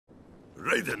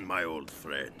Raiden, my old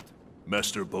friend.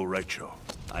 Master Boraicho,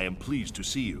 I am pleased to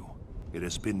see you. It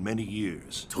has been many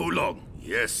years. Too long.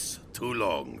 Yes, too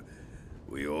long.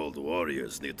 We old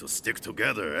warriors need to stick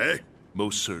together, eh?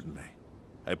 Most certainly.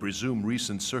 I presume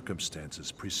recent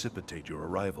circumstances precipitate your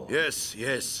arrival.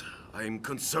 Yes. I'm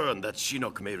concerned that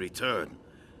Shinnok may return.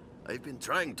 I've been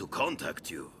trying to contact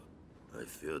you. I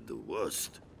feared the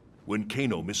worst. When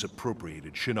Kano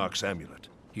misappropriated Shinnok's amulet,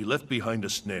 he left behind a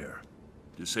snare.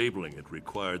 Disabling it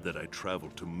required that I travel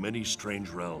to many strange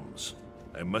realms.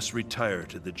 I must retire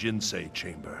to the Jinsei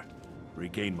chamber,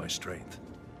 regain my strength.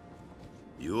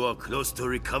 You are close to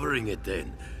recovering it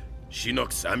then.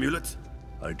 Shinnok's amulet?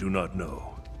 I do not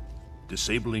know.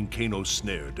 Disabling Kano's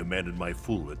snare demanded my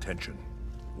full attention.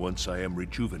 Once I am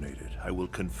rejuvenated, I will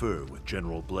confer with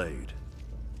General Blade.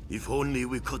 If only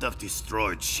we could have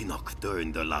destroyed Shinnok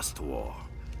during the last war.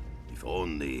 If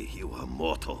only he were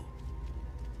mortal.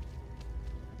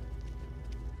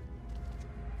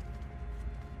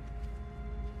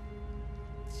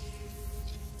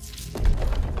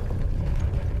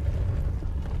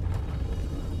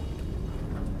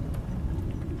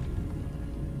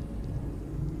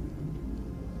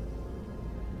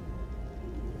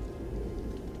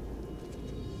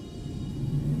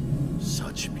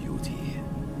 Such beauty,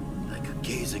 like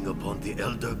gazing upon the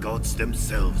Elder Gods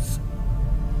themselves.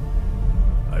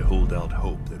 I hold out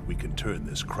hope that we can turn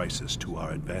this crisis to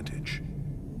our advantage.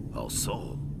 How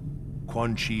so?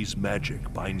 Quan Chi's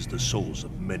magic binds the souls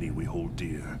of many we hold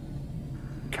dear.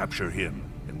 Capture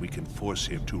him, and we can force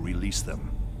him to release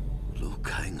them. Liu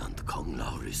Kang and Kung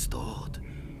Lao restored.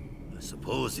 I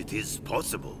suppose it is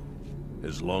possible.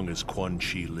 As long as Quan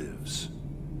Chi lives.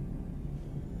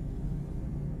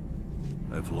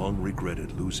 I've long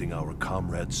regretted losing our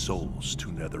comrades' souls to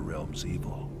Netherrealm's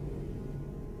evil.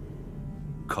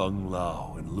 Kung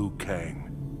Lao and Liu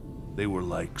Kang, they were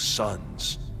like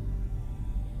sons.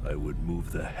 I would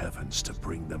move the heavens to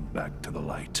bring them back to the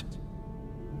light.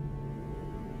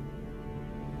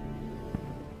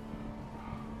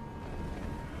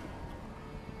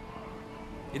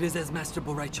 It is as Master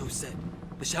Boraicho said.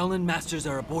 The Shaolin Masters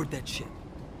are aboard that ship.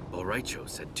 Boraicho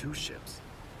said 2 ships.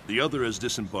 The other has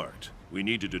disembarked. We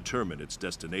need to determine its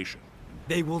destination.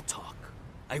 They will talk.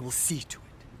 I will see to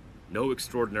it. No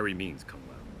extraordinary means, Kung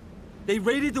Lao. They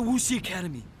raided the Wuxi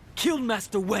Academy, killed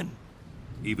Master Wen.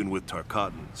 Even with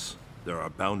Tarkatans, there are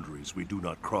boundaries we do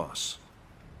not cross.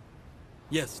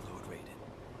 Yes, Lord Raiden.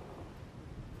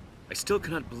 I still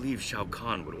cannot believe Shao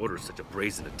Kahn would order such a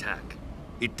brazen attack.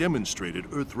 It demonstrated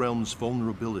Earthrealm's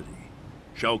vulnerability.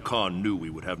 Shao Kahn knew we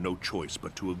would have no choice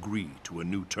but to agree to a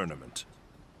new tournament.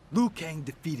 Liu Kang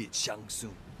defeated Shang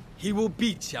Tsung. He will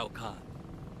beat Shao Kahn.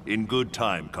 In good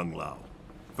time, Kung Lao.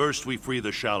 First we free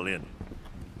the Shaolin.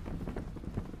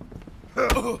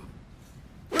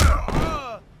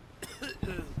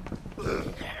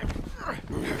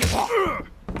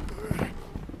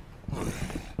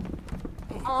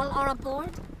 All are aboard?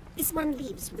 This one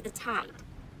leaves with the tide.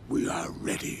 We are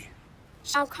ready.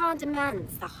 Shao Kahn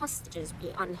demands the hostages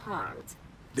be unharmed.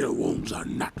 Their wounds are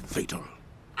not fatal.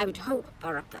 I would hope,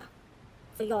 Baraka.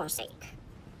 For your sake.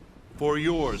 For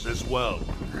yours as well.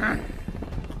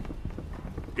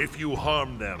 If you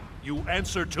harm them, you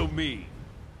answer to me.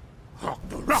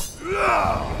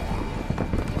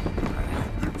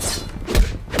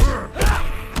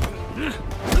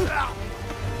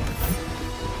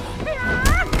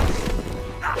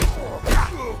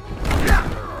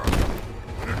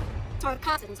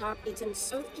 Tarkatans are beaten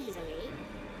so easily.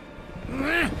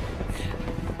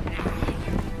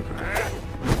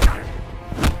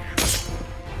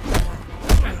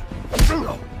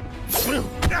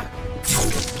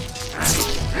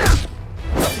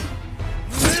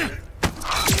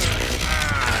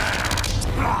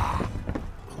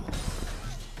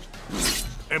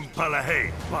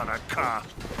 Empalahe, Baraka.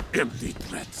 Empty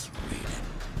threats, Raiden.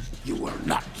 You will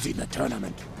not see the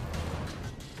tournament.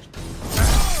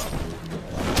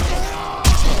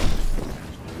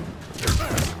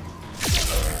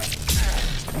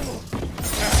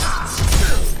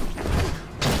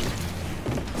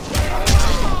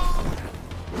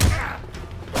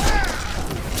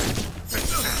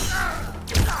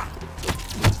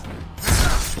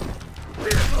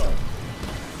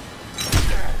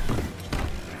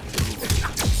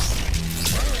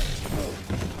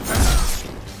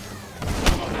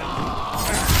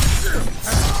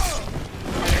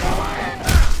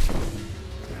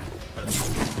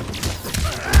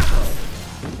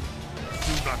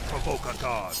 Provoke a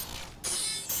god.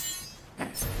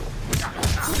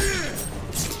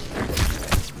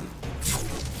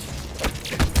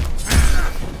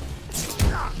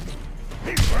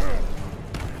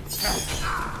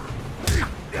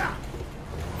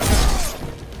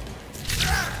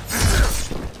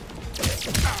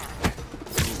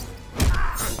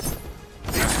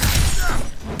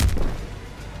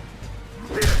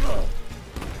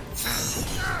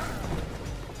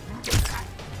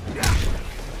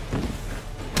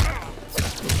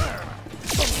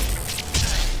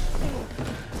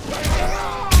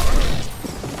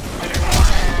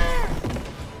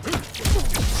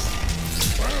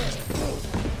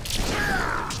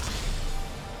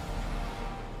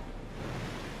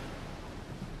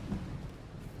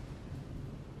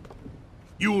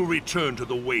 You will return to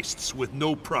the wastes with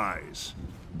no prize.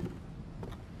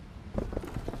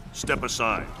 Step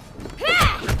aside.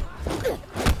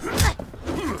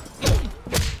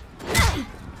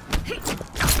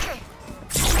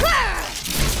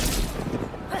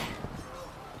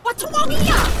 What's wrong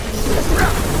here?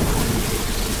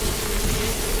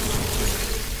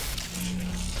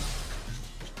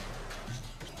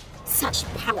 Such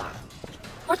power.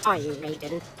 What are you,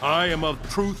 Raiden? I am of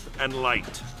truth and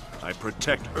light. I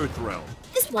protect Earthrealm.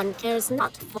 This one cares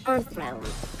not for Earthrealm,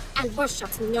 and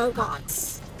worships no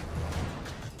gods.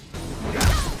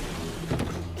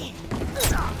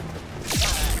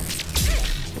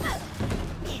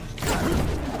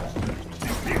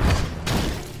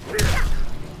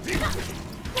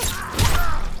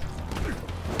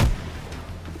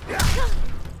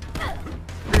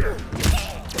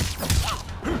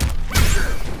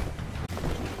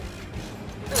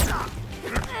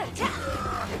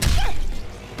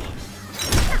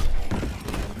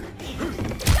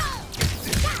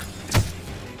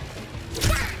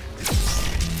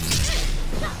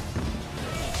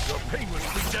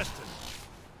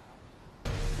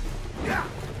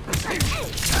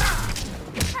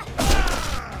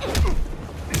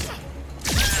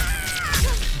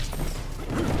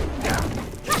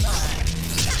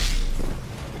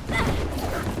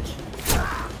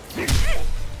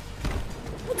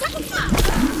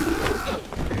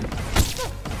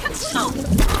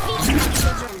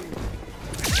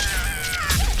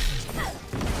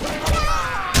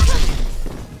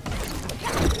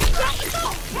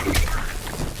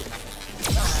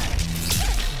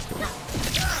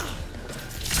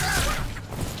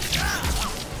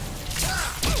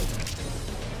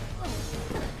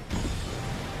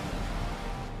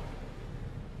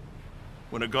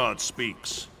 When a god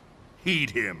speaks,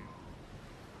 heed him.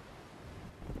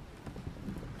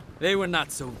 They were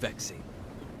not so vexing.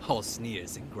 All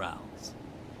sneers and growls.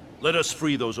 Let us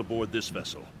free those aboard this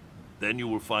vessel. Then you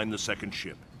will find the second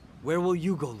ship. Where will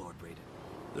you go, Lord Raiden?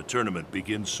 The tournament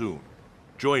begins soon.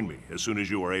 Join me as soon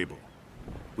as you are able.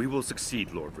 We will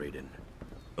succeed, Lord Raiden.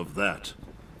 Of that,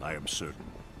 I am certain.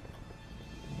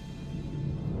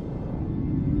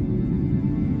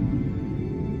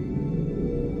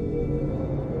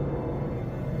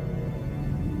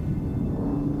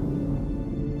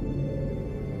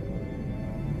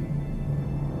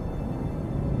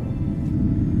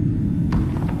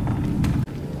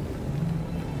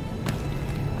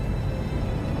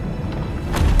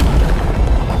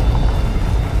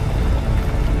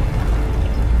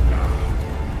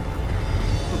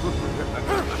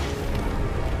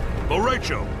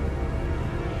 Borracho!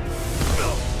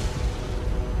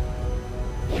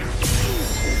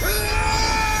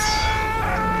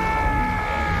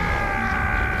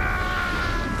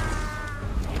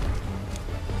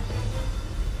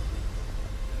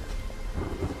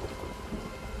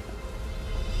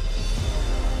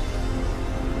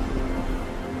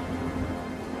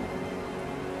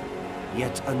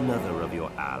 Yet another of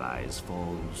your allies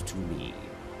falls to me.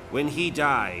 When he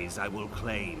dies, I will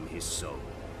claim his soul.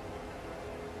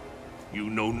 You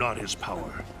know not his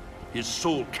power. His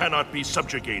soul cannot be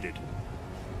subjugated.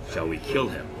 Shall we kill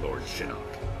him, Lord Shinnok?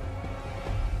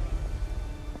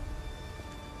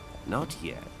 Not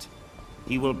yet.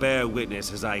 He will bear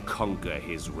witness as I conquer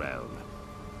his realm.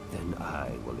 Then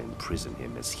I will imprison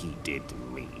him as he did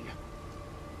me.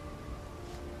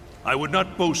 I would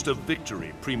not boast of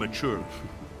victory prematurely.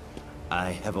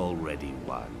 I have already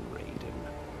won, Raiden.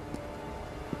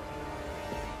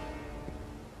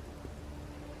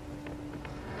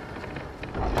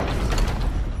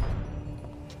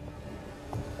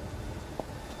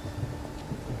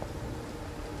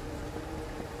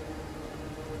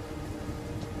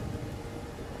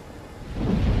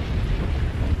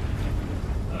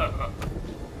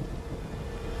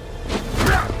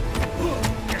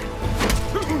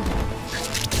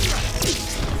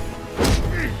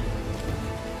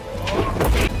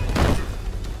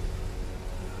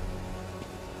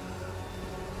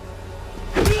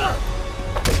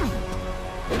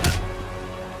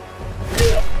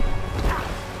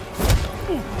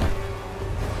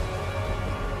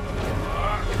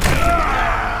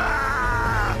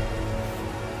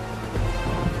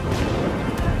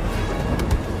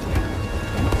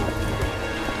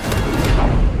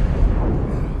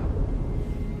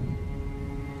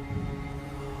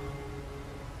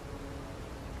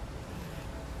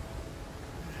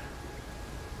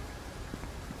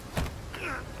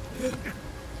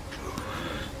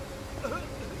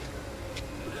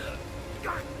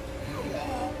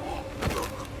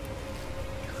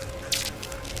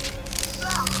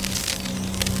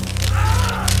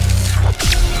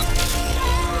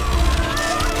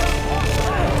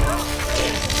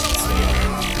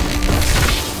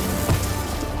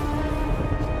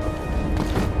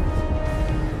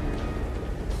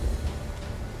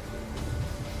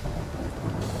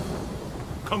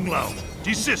 Kung Lao,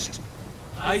 desist!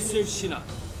 I serve Shinnok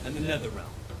and the Netherrealm.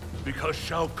 Because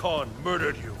Shao Kahn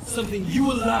murdered you. Something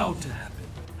you allowed to happen.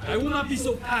 I will not be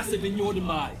so passive in your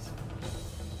demise.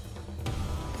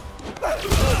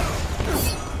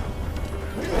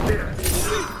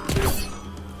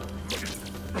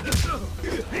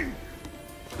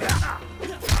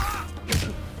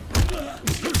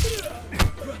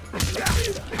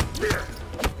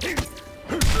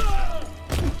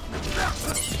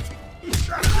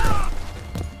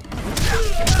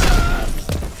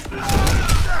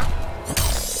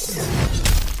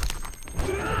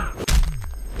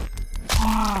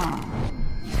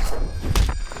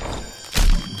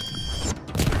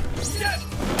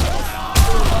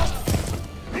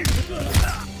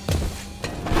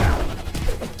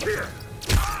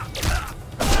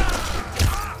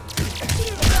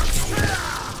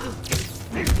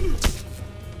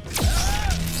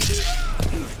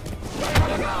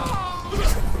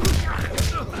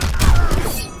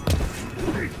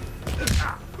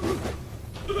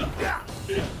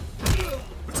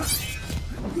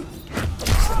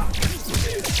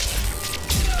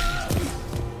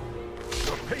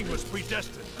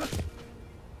 Predestined.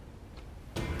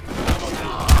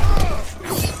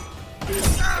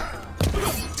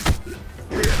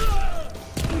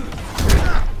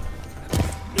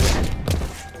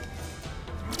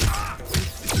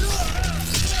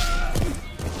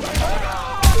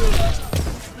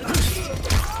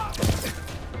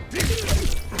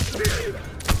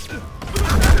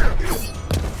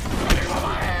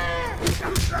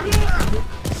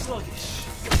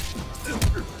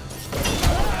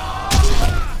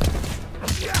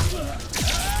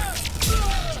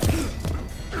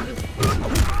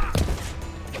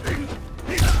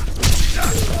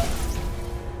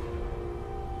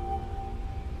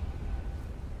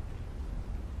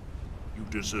 You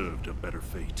deserved a better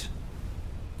fate.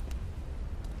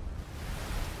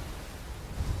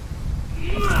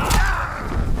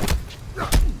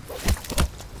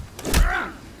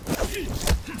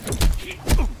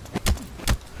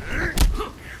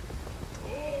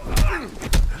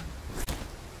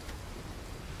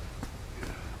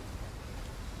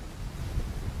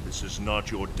 This is not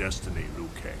your destiny, Liu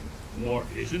Kang. More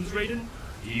visions, Raiden?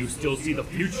 Do you still see the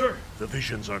future? The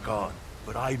visions are gone,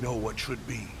 but I know what should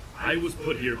be. I was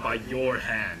put here by your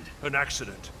hand. An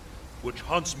accident, which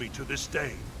haunts me to this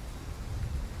day.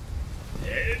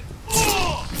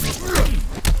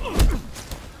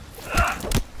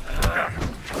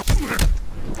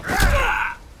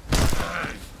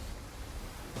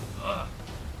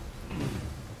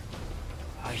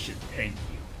 I should thank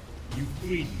you. You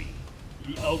freed me.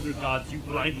 The Elder Gods you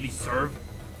blindly serve.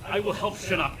 I will help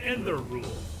Shinnok end their rule.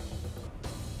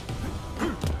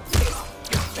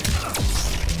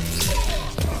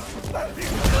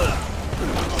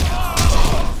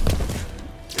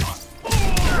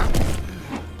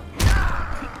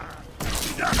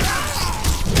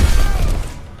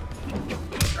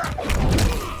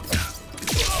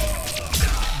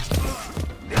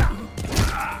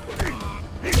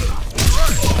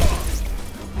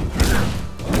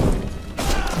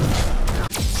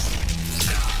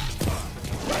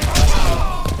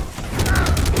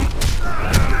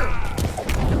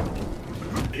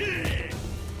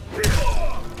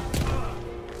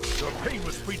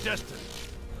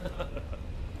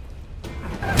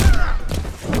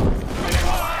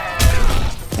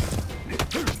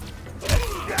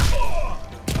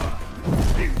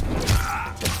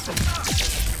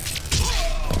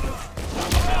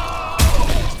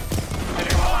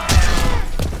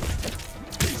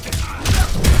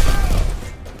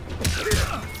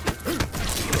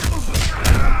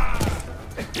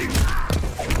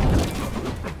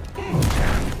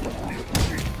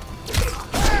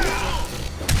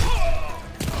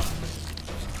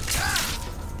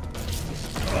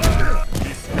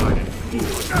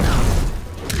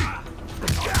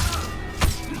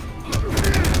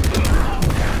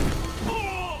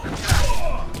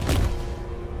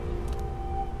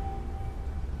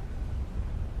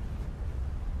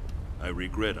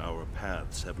 regret our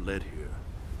paths have led here.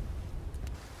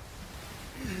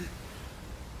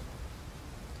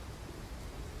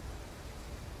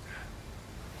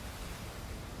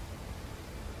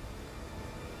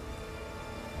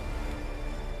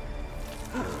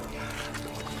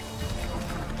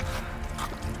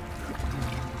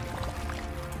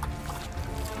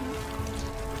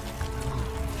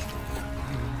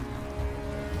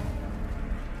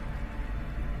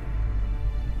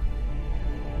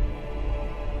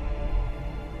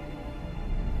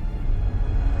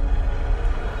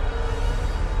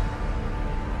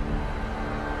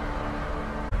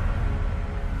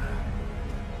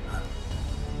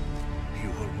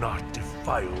 Not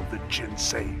defile the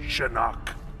Jinsei,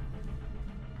 Shinnok.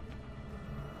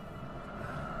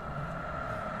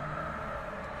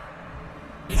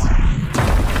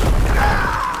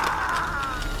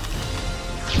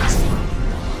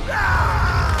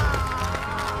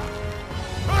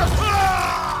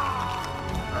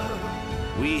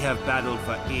 We have battled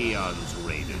for eons,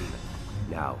 Raiden.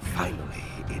 Now, finally,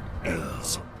 it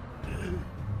ends.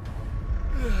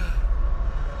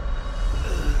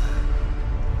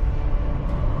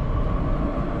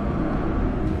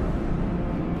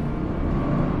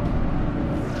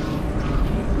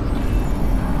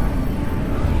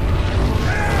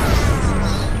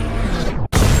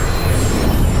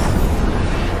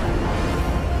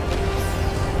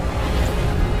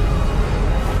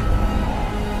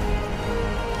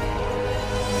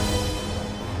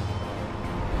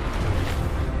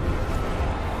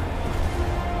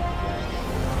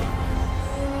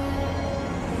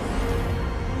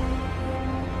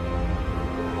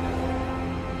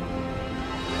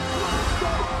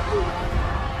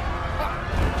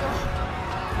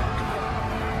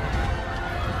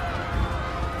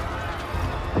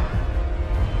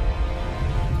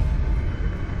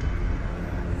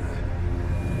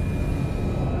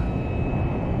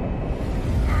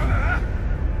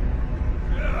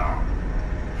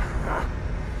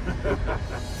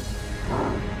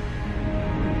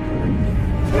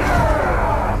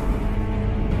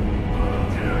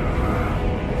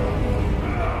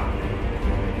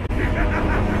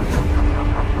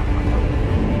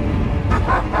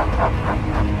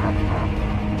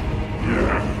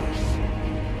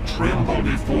 Tremble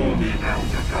before me,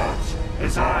 Elder Gods,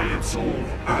 as I absorb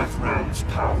Earthrealm's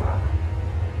power.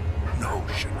 No,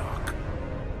 Shinnok.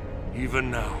 Even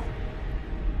now,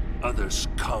 others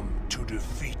come to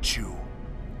defeat you.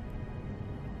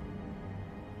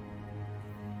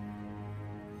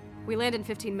 We land in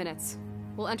 15 minutes.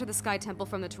 We'll enter the Sky Temple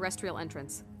from the terrestrial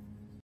entrance.